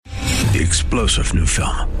The explosive new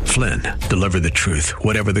film, Flynn, deliver the truth,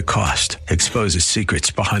 whatever the cost, exposes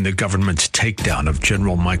secrets behind the government's takedown of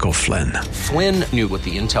General Michael Flynn. Flynn knew what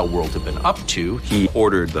the intel world had been up to. He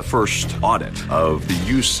ordered the first audit of the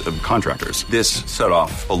use of contractors. This set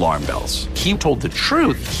off alarm bells. He told the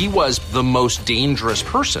truth. He was the most dangerous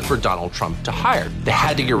person for Donald Trump to hire. They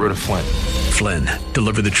had to get rid of Flynn. Flynn,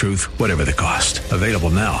 deliver the truth, whatever the cost. Available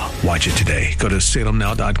now. Watch it today. Go to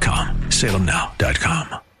salemnow.com.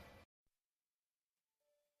 salemnow.com.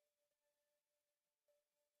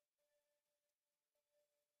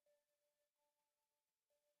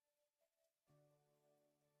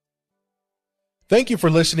 Thank you for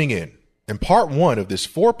listening in. In part 1 of this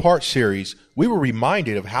 4-part series, we were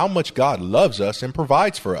reminded of how much God loves us and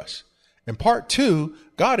provides for us. In part 2,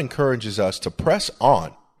 God encourages us to press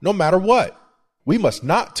on, no matter what. We must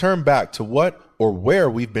not turn back to what or where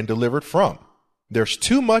we've been delivered from. There's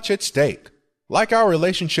too much at stake, like our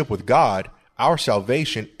relationship with God, our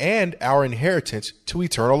salvation, and our inheritance to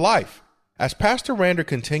eternal life. As Pastor Rander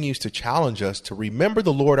continues to challenge us to remember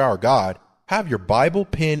the Lord our God, have your Bible,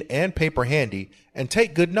 pen, and paper handy and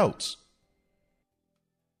take good notes.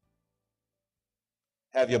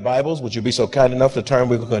 Have your Bibles. Would you be so kind enough to turn?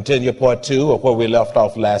 We will continue part 2 of where we left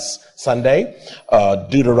off last Sunday.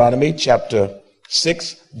 Deuteronomy chapter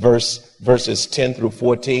 6, verses 10 through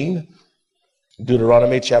 14.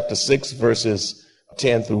 Deuteronomy chapter 6, verses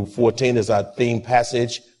 10 through 14 is our theme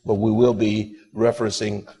passage, but we will be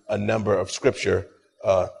referencing a number of scripture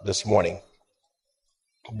this morning.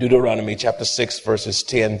 Deuteronomy chapter 6, verses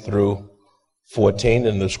 10 through 14,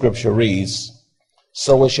 and the scripture reads,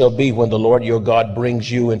 "So it shall be when the Lord your God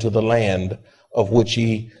brings you into the land of which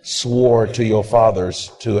he swore to your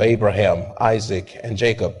fathers, to Abraham, Isaac, and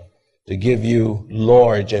Jacob, to give you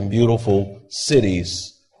large and beautiful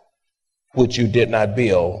cities which you did not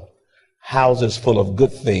build, houses full of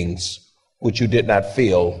good things which you did not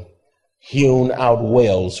fill, hewn out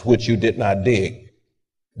wells which you did not dig,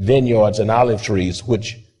 vineyards and olive trees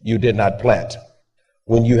which you did not plant.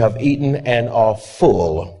 When you have eaten and are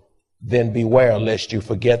full, then beware lest you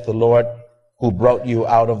forget the Lord who brought you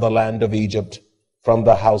out of the land of Egypt from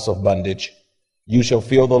the house of bondage. You shall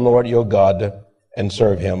fear the Lord your God and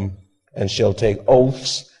serve him, and shall take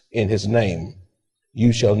oaths in his name.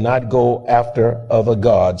 You shall not go after other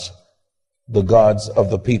gods, the gods of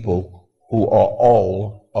the people who are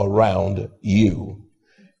all around you."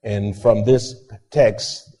 And from this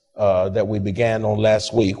text that we began on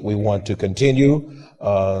last week, we want to continue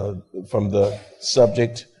from the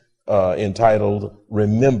subject entitled,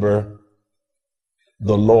 "Remember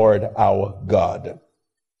the Lord our God."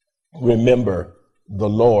 Remember the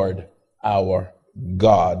Lord our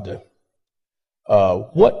God.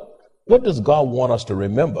 What does God want us to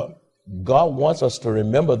remember? God wants us to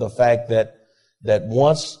remember the fact that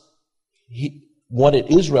once he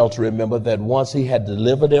wanted Israel to remember that once he had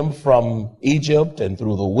delivered them from Egypt and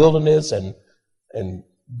through the wilderness and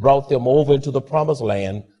brought them over into the promised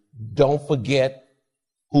land, don't forget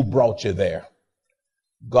who brought you there.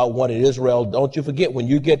 God wanted Israel, don't you forget, when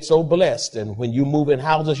you get so blessed and when you move in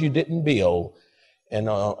houses you didn't build and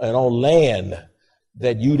on land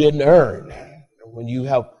that you didn't earn, when you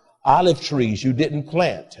have olive trees you didn't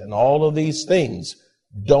plant and all of these things,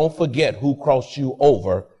 don't forget who crossed you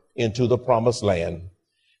over into the promised land.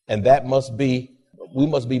 And we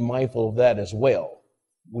must be mindful of that as well.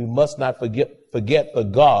 We must not forget the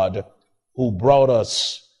God who brought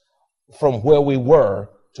us from where we were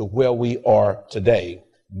to where we are today.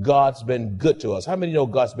 God's been good to us. How many know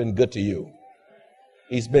God's been good to you?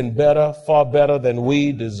 He's been better, far better than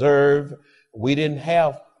we deserve. We didn't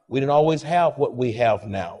always have what we have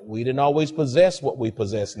now. We didn't always possess what we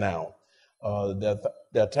possess now.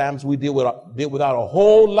 There are times we did without a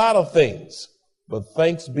whole lot of things, but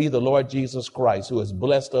thanks be the Lord Jesus Christ who has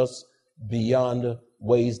blessed us beyond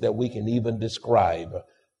ways that we can even describe.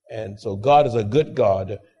 And so God is a good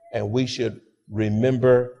God, and we should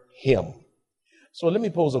remember him. So let me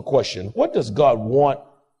pose a question. What does God want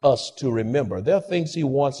us to remember? There are things he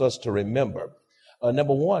wants us to remember.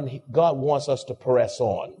 Number one, God wants us to press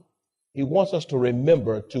on. He wants us to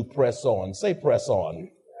remember to press on. Say press on.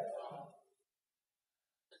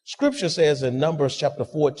 Scripture says in Numbers chapter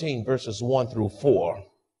 14, verses 1 through 4,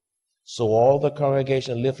 "So all the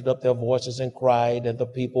congregation lifted up their voices and cried, and the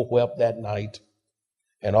people wept that night.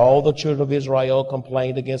 And all the children of Israel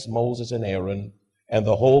complained against Moses and Aaron. And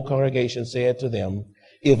the whole congregation said to them,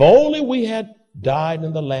 if only we had died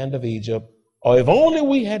in the land of Egypt, or if only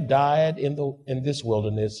we had died in this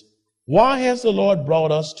wilderness. Why has the Lord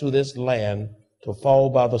brought us to this land to fall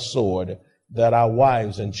by the sword, that our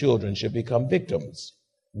wives and children should become victims?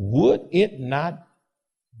 Would it not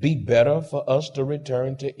be better for us to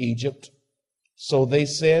return to Egypt? So they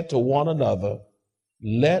said to one another,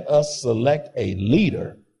 let us select a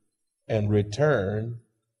leader and return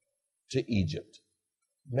to Egypt.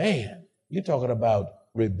 Man, you're talking about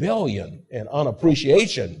rebellion and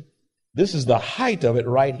unappreciation. This is the height of it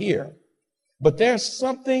right here. But there's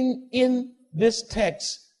something in this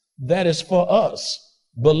text that is for us.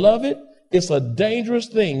 Beloved, it's a dangerous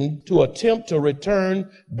thing to attempt to return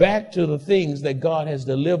back to the things that God has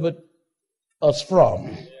delivered us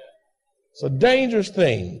from. It's a dangerous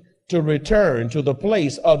thing to return to the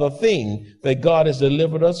place or the thing that God has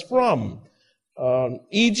delivered us from.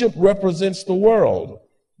 Egypt represents the world.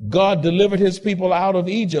 God delivered his people out of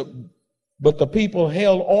Egypt, but the people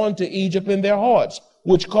held on to Egypt in their hearts,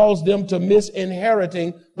 which caused them to miss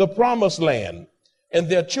inheriting the promised land. And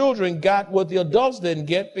their children got what the adults didn't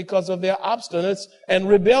get because of their obstinance and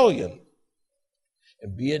rebellion.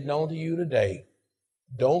 And be it known to you today,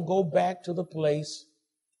 don't go back to the place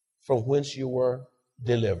from whence you were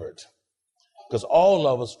delivered. Because all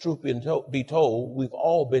of us, truth be told, we've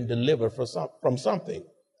all been delivered from something.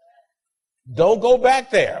 Don't go back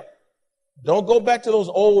there. Don't go back to those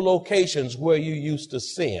old locations where you used to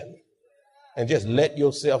sin and just let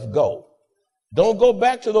yourself go. Don't go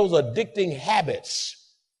back to those addicting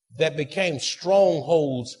habits that became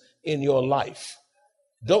strongholds in your life.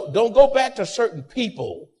 Don't go back to certain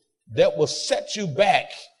people that will set you back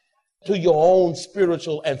to your own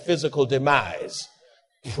spiritual and physical demise.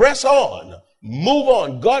 Press on, move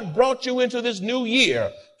on. God brought you into this new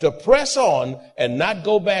year to press on and not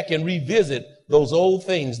go back and revisit those old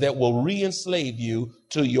things that will re-enslave you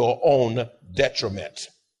to your own detriment.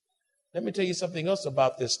 Let me tell you something else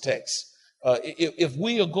about this text. If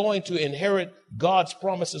we are going to inherit God's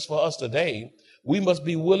promises for us today, we must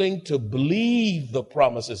be willing to believe the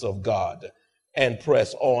promises of God and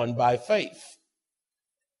press on by faith.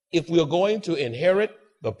 If we are going to inherit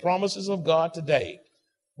the promises of God today,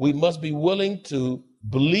 we must be willing to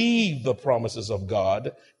believe the promises of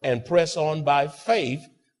God and press on by faith,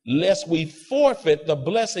 lest we forfeit the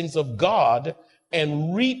blessings of God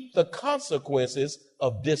and reap the consequences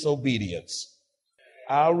of disobedience.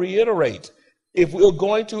 I'll reiterate, if we're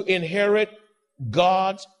going to inherit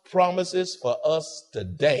God's promises for us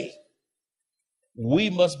today, we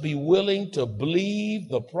must be willing to believe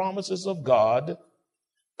the promises of God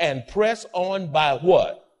and press on by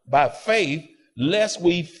what? By faith, lest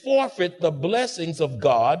we forfeit the blessings of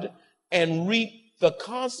God and reap the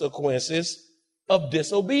consequences of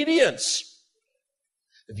disobedience.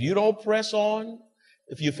 If you don't press on,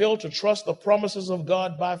 if you fail to trust the promises of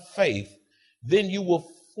God by faith, then you will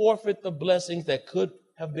forfeit the blessings that could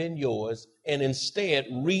have been yours and instead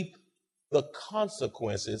reap the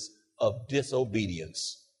consequences of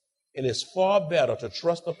disobedience. It is far better to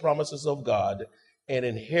trust the promises of God and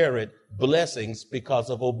inherit blessings because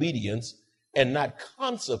of obedience and not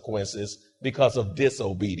consequences because of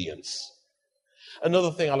disobedience.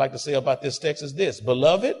 Another thing I like to say about this text is this: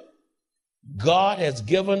 beloved, God has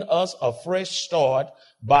given us a fresh start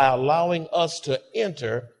by allowing us to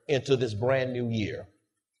enter into this brand new year.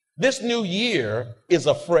 This new year is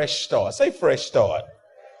a fresh start. Say fresh start.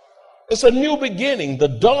 It's a new beginning, the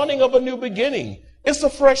dawning of a new beginning. It's a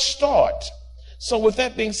fresh start. So with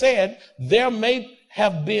that being said, there may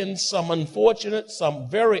have been some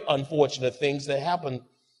very unfortunate things that happened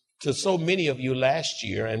to so many of you last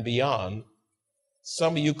year and beyond.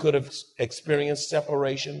 Some of you could have experienced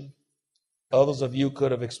separation. Others of you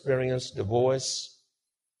could have experienced divorce.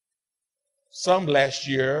 Some last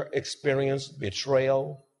year experienced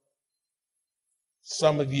betrayal.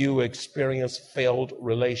 Some of you experienced failed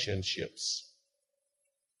relationships.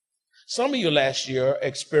 Some of you last year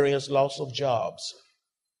experienced loss of jobs.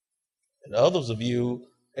 And others of you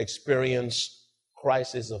experienced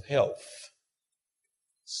crisis of health.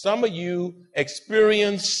 Some of you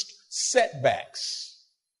experienced setbacks.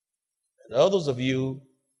 And others of you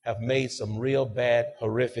have made some real bad,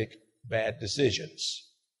 horrific, bad decisions.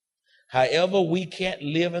 However, we can't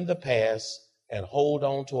live in the past and hold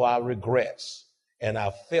on to our regrets and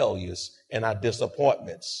our failures and our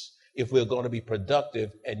disappointments if we're going to be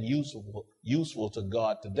productive and useful to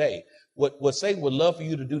God today. What Satan would love for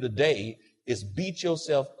you to do today is beat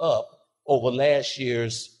yourself up over last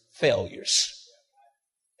year's failures.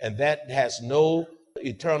 And that has no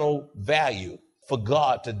eternal value for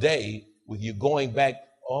God today with you going back,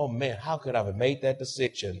 oh man, how could I have made that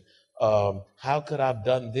decision? How could I have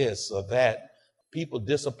done this or that? People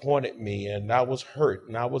disappointed me and I was hurt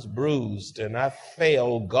and I was bruised and I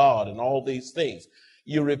failed God and all these things.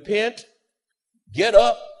 You repent, get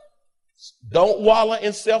up, don't wallow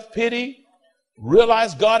in self-pity,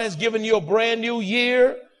 realize God has given you a brand new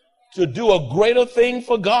year, to do a greater thing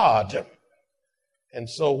for God. And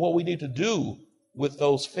so what we need to do with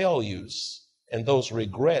those failures and those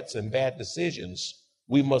regrets and bad decisions,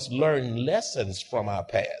 we must learn lessons from our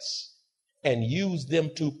past and use them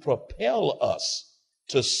to propel us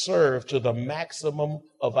to serve to the maximum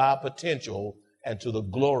of our potential and to the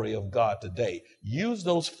glory of God today. Use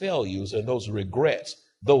those failures and those regrets,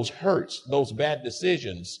 those hurts, those bad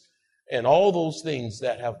decisions, and all those things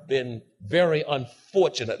that have been very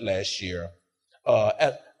unfortunate last year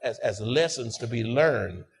as lessons to be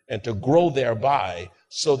learned and to grow thereby,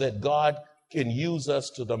 so that God can use us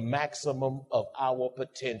to the maximum of our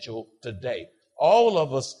potential today. All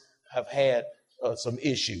of us have had some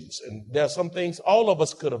issues, and there are some things all of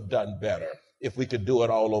us could have done better if we could do it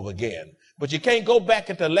all over again. But you can't go back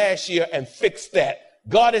into last year and fix that.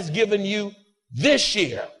 God has given you this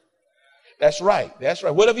year. That's right. That's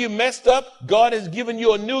right. Whatever you messed up, God has given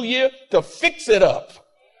you a new year to fix it up.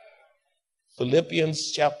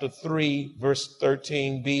 Philippians chapter 3, verse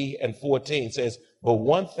 13b and 14 says, "But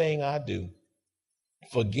one thing I do,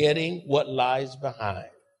 forgetting what lies behind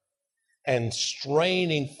and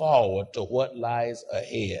straining forward to what lies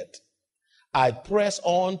ahead, I press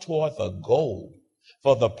on toward the goal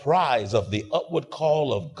for the prize of the upward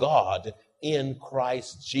call of God in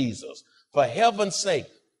Christ Jesus." For heaven's sake,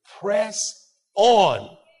 press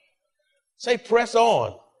on. Say, press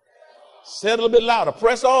on. Say it a little bit louder.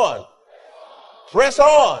 Press on. Press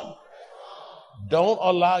on. Don't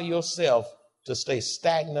allow yourself to stay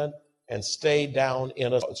stagnant and stay down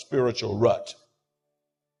in a spiritual rut.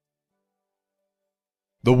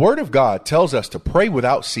 The Word of God tells us to pray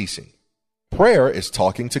without ceasing. Prayer is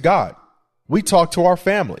talking to God. We talk to our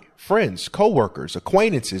family, friends, co-workers,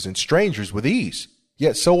 acquaintances, and strangers with ease.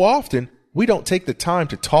 Yet so often, we don't take the time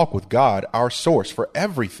to talk with God, our source for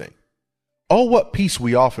everything. Oh, what peace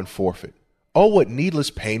we often forfeit. Oh, what needless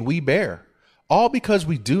pain we bear. All because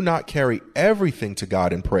we do not carry everything to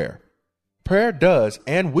God in prayer. Prayer does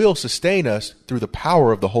and will sustain us through the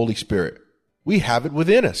power of the Holy Spirit. We have it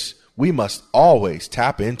within us. We must always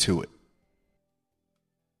tap into it.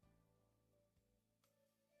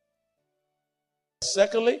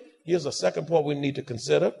 Secondly, here's a second point we need to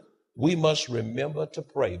consider. We must remember to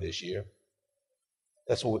pray this year.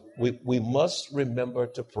 That's what we must remember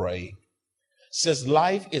to pray. Since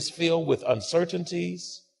life is filled with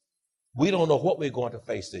uncertainties, we don't know what we're going to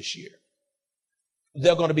face this year.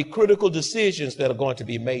 There are going to be critical decisions that are going to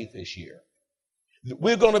be made this year.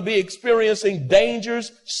 We're going to be experiencing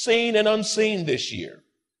dangers seen and unseen this year.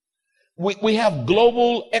 We have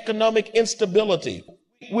global economic instability.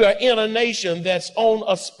 We are in a nation that's on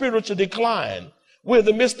a spiritual decline. We're in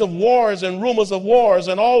the midst of wars and rumors of wars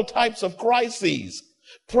and all types of crises.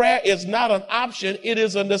 Prayer is not an option, it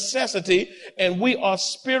is a necessity, and we are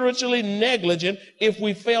spiritually negligent if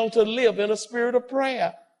we fail to live in a spirit of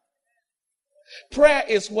prayer. Prayer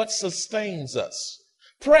is what sustains us.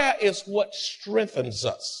 Prayer is what strengthens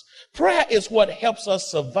us. Prayer is what helps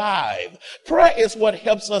us survive. Prayer is what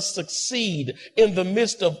helps us succeed in the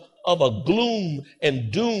midst of a gloom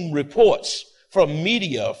and doom reports from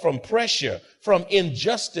media, from pressure, from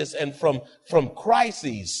injustice, and from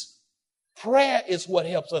crises. Prayer is what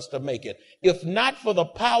helps us to make it. If not for the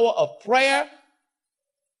power of prayer,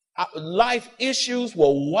 life issues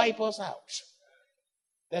will wipe us out.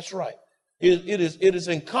 That's right. It is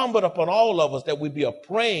incumbent upon all of us that we be a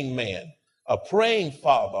praying man, a praying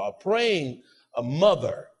father, a praying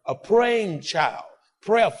mother, a praying child.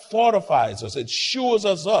 Prayer fortifies us. It shores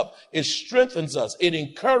us up. It strengthens us. It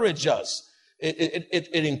encourages us.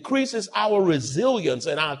 It increases our resilience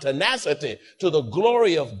and our tenacity to the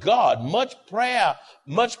glory of God. Much prayer,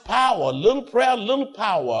 much power. Little prayer, little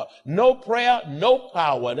power. No prayer, no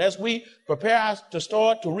power. And as we prepare to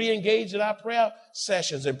start to re-engage in our prayer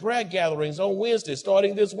sessions and prayer gatherings on Wednesday,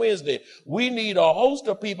 starting this Wednesday, we need a host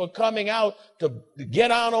of people coming out to get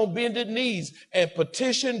down on bended knees and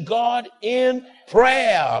petition God in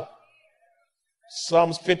prayer.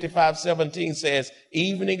 Psalms 55:17 says,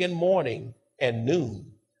 "Evening and morning and noon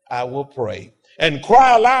I will pray and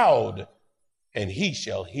cry aloud, and he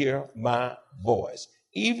shall hear my voice."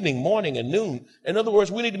 Evening, morning, and noon. In other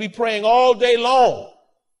words, we need to be praying all day long.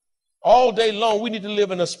 All day long, we need to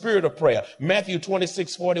live in a spirit of prayer. Matthew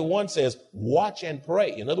 26:41 says, "Watch and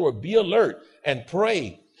pray." In other words, be alert and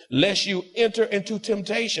pray, lest you enter into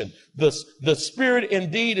temptation. The spirit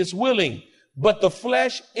indeed is willing, but the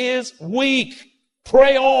flesh is weak.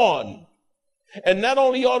 Pray on. And not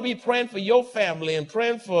only you ought to be praying for your family and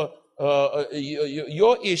praying for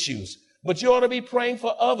your issues, but you ought to be praying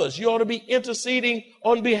for others. You ought to be interceding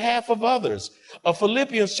on behalf of others.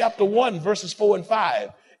 Philippians chapter 1, verses 4 and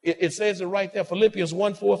 5. It says it right there. Philippians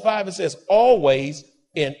 1:4-5, it says, always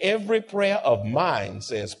in every prayer of mine,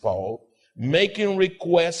 says Paul, making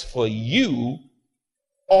requests for you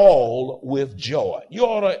all with joy. You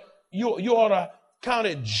ought to count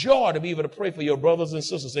it joy to be able to pray for your brothers and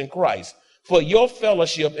sisters in Christ, for your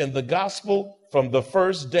fellowship in the gospel from the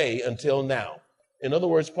first day until now. In other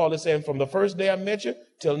words, Paul is saying, from the first day I met you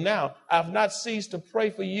till now, I've not ceased to pray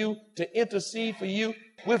for you, to intercede for you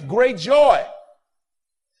with great joy.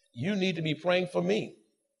 You need to be praying for me.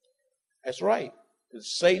 That's right.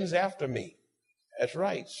 Satan's after me. That's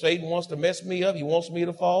right. Satan wants to mess me up. He wants me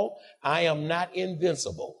to fall. I am not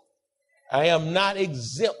invincible. I am not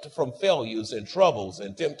exempt from failures and troubles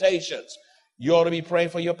and temptations. You ought to be praying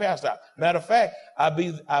for your pastor. Matter of fact, I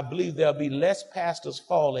believe there'll be less pastors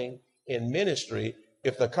falling in ministry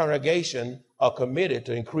if the congregation are committed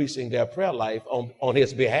to increasing their prayer life on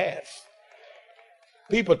his behalf.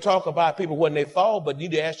 People talk about people when they fall, but you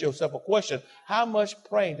need to ask yourself a question. How much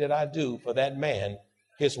praying did I do for that man,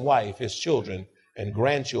 his wife, his children, and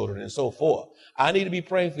grandchildren, and so forth? I need to be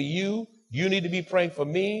praying for you. You need to be praying for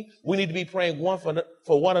me. We need to be praying one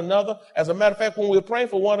for one another. As a matter of fact, when we're praying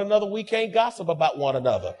for one another, we can't gossip about one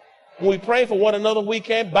another. When we pray for one another, we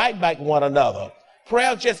can't bite one another.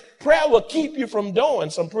 Prayer will keep you from doing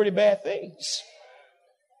some pretty bad things.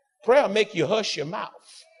 Prayer will make you hush your mouth.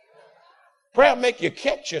 Prayer will make you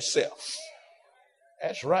catch yourself.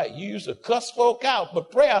 That's right. You used to cuss folk out,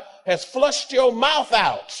 but prayer has flushed your mouth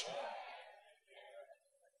out.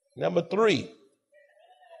 Number 3.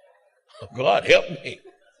 God help me.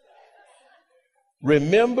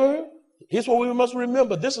 Remember, here's what we must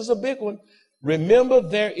remember. This is a big one. Remember,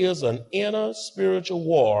 there is an inner spiritual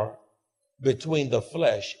war between the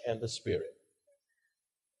flesh and the spirit.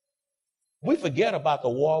 We forget about the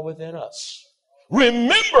war within us.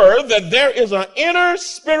 Remember that there is an inner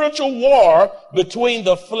spiritual war between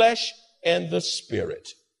the flesh and the spirit.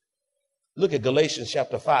 Look at Galatians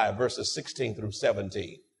chapter 5, verses 16 through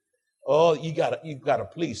 17. Oh, you gotta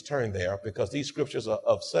please turn there because these scriptures are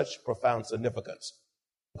of such profound significance.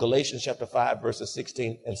 Galatians chapter 5, verses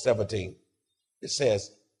 16 and 17. It says,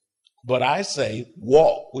 but I say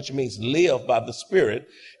walk, which means live by the Spirit,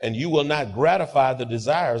 and you will not gratify the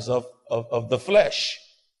desires of the flesh.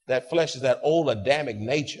 That flesh is that old Adamic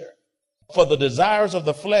nature. For the desires of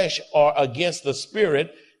the flesh are against the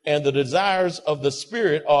Spirit, and the desires of the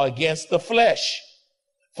Spirit are against the flesh.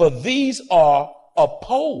 For these are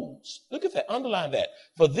opposed. Look at that, underline that.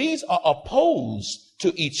 For these are opposed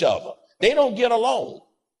to each other. They don't get along.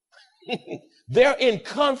 They're in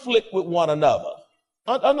conflict with one another.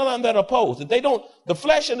 Underline that, opposed. The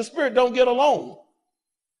flesh and the spirit don't get along.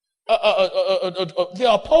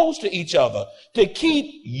 They're opposed to each other to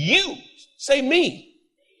keep you, say me,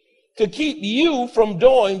 to keep you from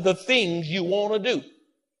doing the things you want to do.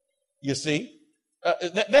 You see?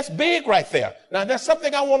 That's big right there. Now, that's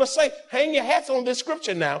something I want to say. Hang your hats on this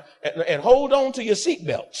scripture now and hold on to your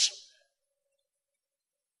seatbelts.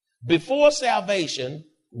 Before salvation,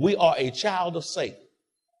 we are a child of Satan.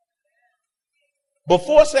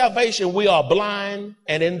 Before salvation, we are blind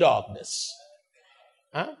and in darkness.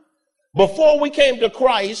 Before we came to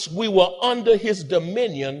Christ, we were under his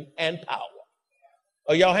dominion and power.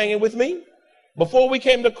 Are y'all hanging with me? Before we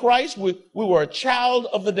came to Christ, we were a child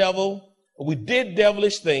of the devil. We did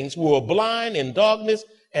devilish things. We were blind in darkness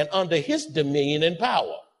and under his dominion and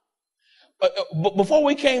power. But before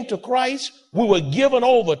we came to Christ, we were given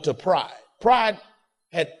over to pride. Pride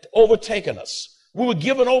had overtaken us. We were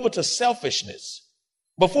given over to selfishness.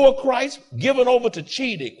 Before Christ, given over to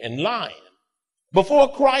cheating and lying.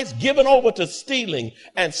 Before Christ, given over to stealing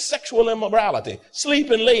and sexual immorality. Sleep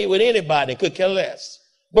and lay with anybody, could care less.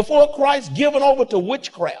 Before Christ, given over to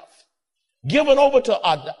witchcraft. Given over to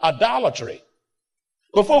idolatry.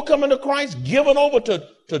 Before coming to Christ, given over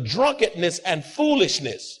to drunkenness and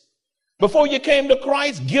foolishness. Before you came to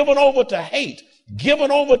Christ, given over to hate.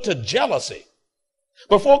 Given over to jealousy.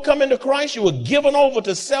 Before coming to Christ, you were given over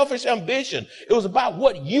to selfish ambition. It was about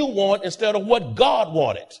what you want instead of what God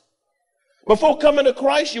wanted. Before coming to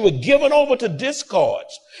Christ, you were given over to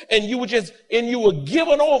discords, and you were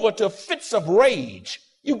given over to fits of rage.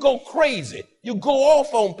 You go crazy. You go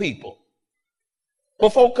off on people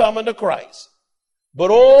before coming to Christ.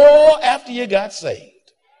 But after you got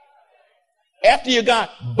saved, after you got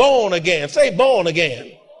born again, say born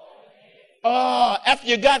again. After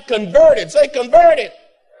you got converted, say converted.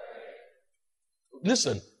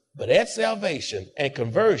 Listen, but at salvation and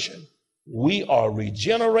conversion, we are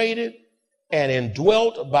regenerated and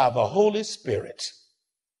indwelt by the Holy Spirit,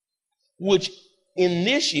 which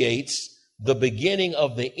initiates the beginning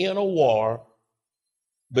of the inner war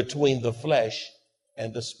between the flesh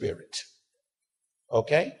and the Spirit.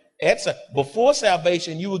 Okay? Before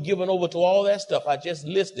salvation, you were given over to all that stuff I just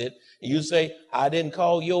listed. And you say, I didn't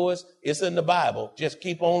call yours. It's in the Bible. Just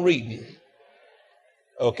keep on reading.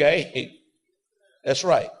 Okay? That's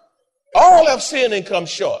right. All have sinned and come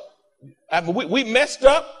short. We messed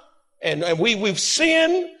up and we've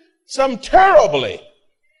sinned some terribly.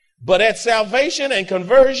 But at salvation and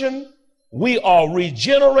conversion, we are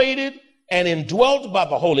regenerated and indwelt by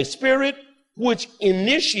the Holy Spirit, which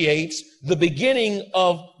initiates the beginning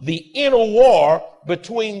of the inner war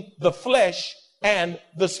between the flesh and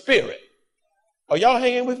the spirit. Are y'all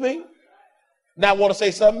hanging with me? Now I want to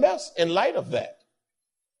say something else in light of that.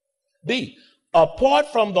 B,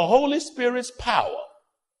 apart from the Holy Spirit's power,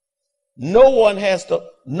 no one has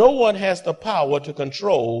the power to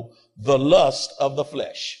control the lust of the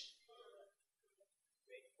flesh.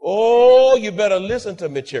 Oh, you better listen to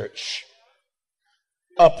me, church.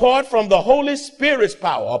 Apart from the Holy Spirit's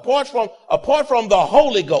power, apart from the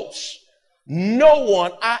Holy Ghost,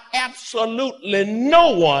 absolutely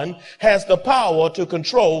no one has the power to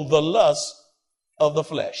control the lust of the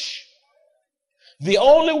flesh. The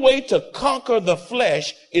only way to conquer the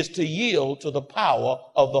flesh is to yield to the power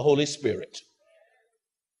of the Holy Spirit.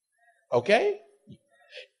 Okay?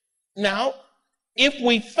 Now, if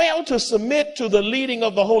we fail to submit to the leading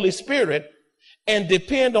of the Holy Spirit and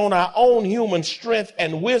depend on our own human strength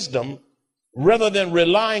and wisdom rather than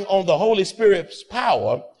relying on the Holy Spirit's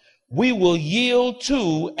power, we will yield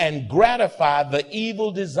to and gratify the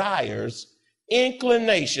evil desires,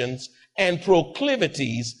 inclinations, and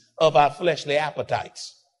proclivities of our fleshly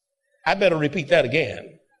appetites. I better repeat that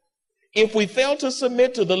again. If we fail to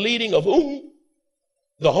submit to the leading of whom?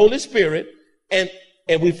 The Holy Spirit, and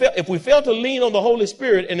if we fail to lean on the Holy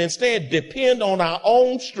Spirit and instead depend on our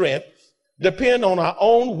own strength, depend on our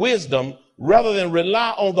own wisdom, rather than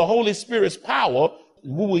rely on the Holy Spirit's power,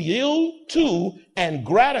 we will yield to and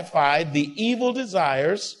gratify the evil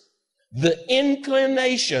desires, the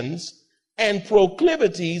inclinations, and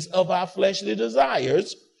proclivities of our fleshly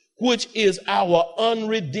desires, which is our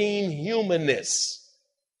unredeemed humanness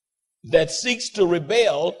that seeks to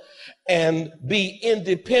rebel and be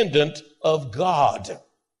independent of God.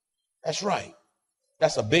 That's right.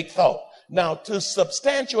 That's a big thought. Now, to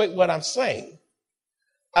substantiate what I'm saying,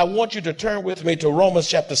 I want you to turn with me to Romans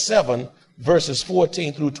chapter 7, verses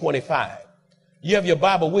 14 through 25. You have your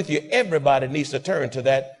Bible with you. Everybody needs to turn to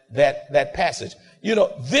that passage. You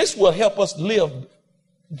know, this will help us live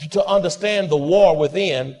to understand the war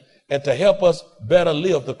within and to help us better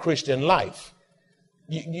live the Christian life.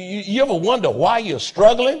 You ever wonder why you're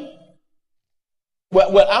struggling?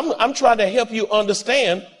 Well, I'm trying to help you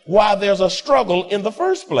understand why there's a struggle in the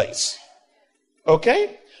first place.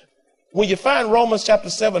 Okay? When you find Romans chapter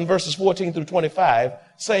 7, verses 14 through 25,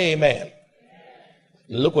 say amen.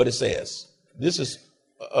 Look what it says.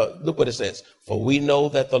 Look what it says. For we know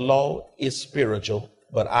that the law is spiritual,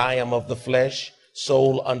 but I am of the flesh,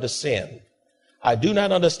 soul under sin. I do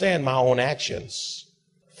not understand my own actions,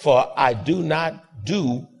 for I do not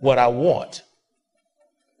do what I want,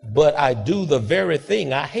 but I do the very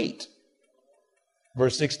thing I hate.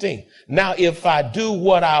 Verse 16. Now, if I do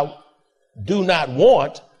what I do not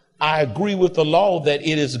want, I agree with the law that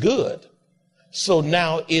it is good. So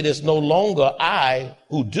now it is no longer I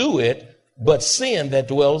who do it, but sin that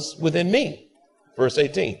dwells within me. Verse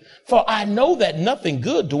 18. For I know that nothing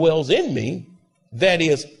good dwells in me, that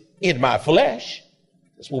is, in my flesh.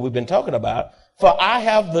 That's what we've been talking about. For I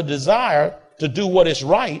have the desire to do what is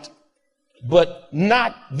right, but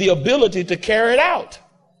not the ability to carry it out.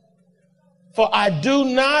 For I do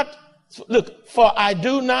not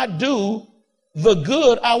do the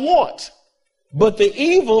good I want, but the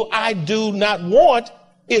evil I do not want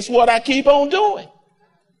is what I keep on doing.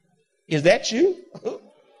 Is that you?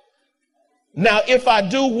 Now, if I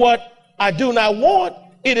do what I do not want,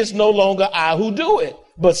 it is no longer I who do it,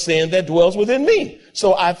 but sin that dwells within me.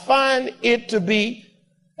 So I find it to be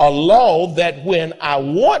a law that when I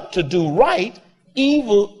want to do right,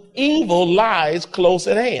 evil lies close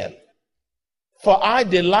at hand. For I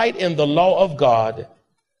delight in the law of God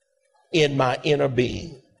in my inner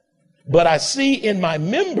being. But I see in my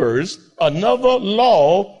members another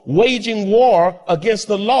law waging war against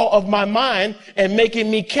the law of my mind and making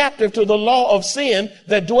me captive to the law of sin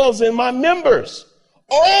that dwells in my members.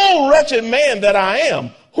 Oh, wretched man that I am,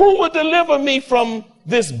 who will deliver me from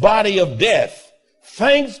this body of death?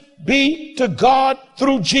 Thanks be to God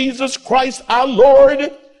through Jesus Christ our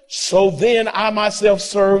Lord. So then I myself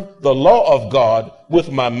serve the law of God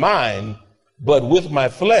with my mind, but with my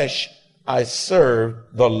flesh I serve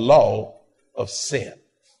the law of sin.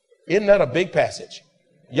 Isn't that a big passage?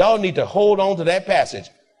 Y'all need to hold on to that passage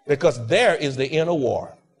because there is the inner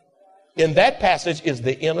war. In that passage is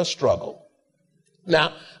the inner struggle.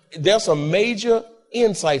 Now, there's some major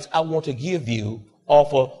insights I want to give you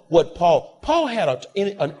off of what Paul had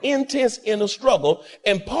an intense inner struggle,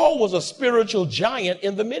 and Paul was a spiritual giant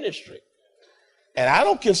in the ministry. And I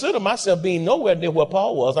don't consider myself being nowhere near where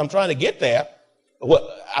Paul was. I'm trying to get there.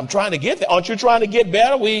 I'm trying to get there. Aren't you trying to get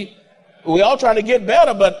better? We all trying to get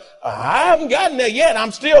better, but I haven't gotten there yet.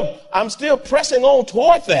 I'm still pressing on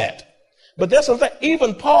toward that. But there's something,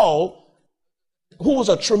 even Paul, who was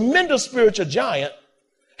a tremendous spiritual giant,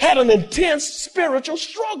 had an intense spiritual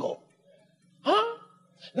struggle.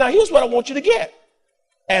 Now, here's what I want you to get.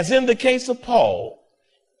 As in the case of Paul,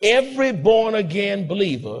 every born-again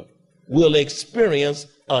believer will experience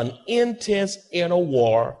an intense inner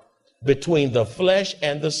war between the flesh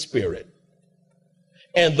and the spirit.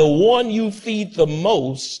 And the one you feed the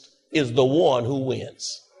most is the one who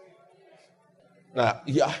wins. Now,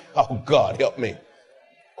 oh, God, help me.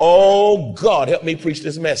 Oh, God, help me preach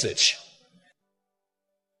this message.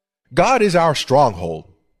 God is our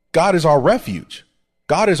stronghold. God is our refuge.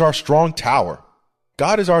 God is our strong tower.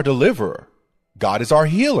 God is our deliverer. God is our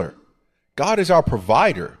healer. God is our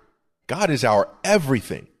provider. God is our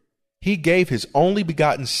everything. He gave his only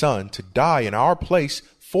begotten Son to die in our place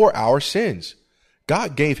for our sins.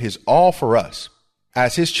 God gave his all for us.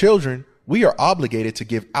 As his children, we are obligated to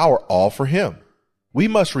give our all for him. We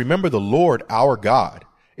must remember the Lord our God.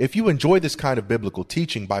 If you enjoy this kind of biblical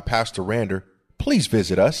teaching by Pastor Rander, please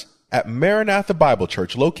visit us at Maranatha Bible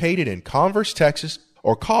Church located in Converse, Texas,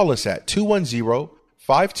 or call us at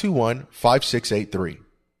 210-521-5683.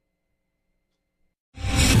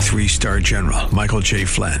 3-star General Michael J.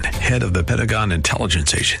 Flynn, head of the Pentagon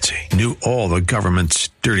Intelligence Agency, knew all the government's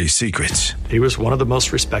dirty secrets. He was one of the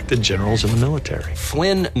most respected generals in the military.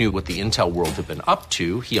 Flynn knew what the intel world had been up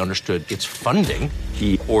to. He understood its funding.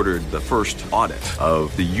 He ordered the first audit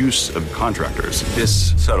of the use of contractors.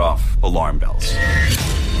 This set off alarm bells.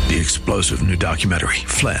 The explosive new documentary,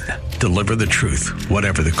 Flynn, Deliver the Truth,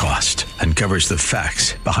 Whatever the Cost, uncovers the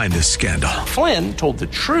facts behind this scandal. Flynn told the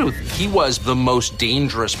truth. He was the most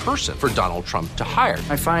dangerous person for Donald Trump to hire.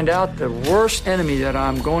 I find out the worst enemy that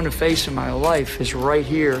I'm going to face in my life is right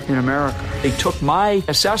here in America. They took my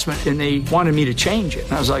assessment and they wanted me to change it.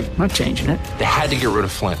 And I was like, I'm not changing it. They had to get rid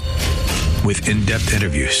of Flynn. With in-depth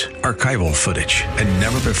interviews, archival footage, and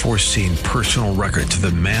never-before-seen personal records of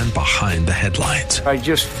the man behind the headlines. I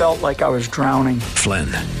just felt like I was drowning. Flynn,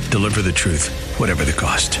 Deliver the Truth, Whatever the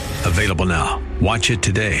Cost. Available now. Watch it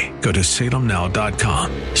today. Go to salemnow.com.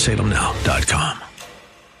 salemnow.com.